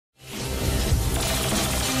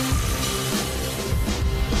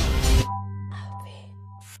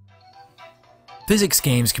Physics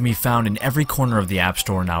games can be found in every corner of the App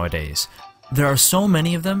Store nowadays. There are so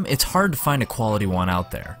many of them, it's hard to find a quality one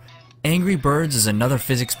out there. Angry Birds is another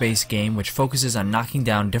physics-based game which focuses on knocking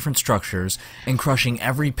down different structures and crushing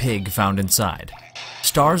every pig found inside.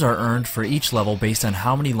 Stars are earned for each level based on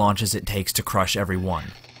how many launches it takes to crush every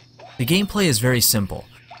one. The gameplay is very simple.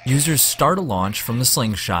 Users start a launch from the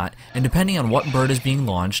slingshot, and depending on what bird is being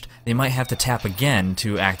launched, they might have to tap again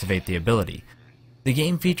to activate the ability. The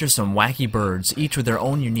game features some wacky birds, each with their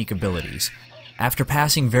own unique abilities. After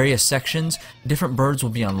passing various sections, different birds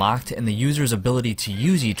will be unlocked, and the user's ability to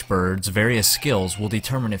use each bird's various skills will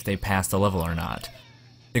determine if they pass the level or not.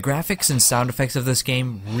 The graphics and sound effects of this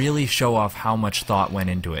game really show off how much thought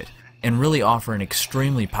went into it, and really offer an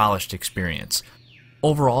extremely polished experience.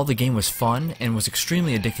 Overall, the game was fun and was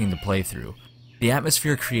extremely addicting to play through. The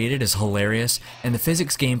atmosphere created is hilarious, and the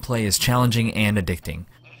physics gameplay is challenging and addicting.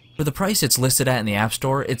 For the price it's listed at in the App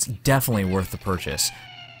Store, it's definitely worth the purchase.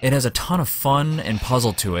 It has a ton of fun and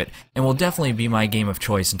puzzle to it, and will definitely be my game of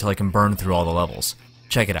choice until I can burn through all the levels.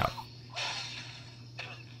 Check it out.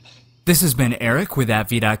 This has been Eric with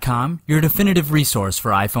AppV.com, your definitive resource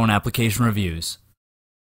for iPhone application reviews.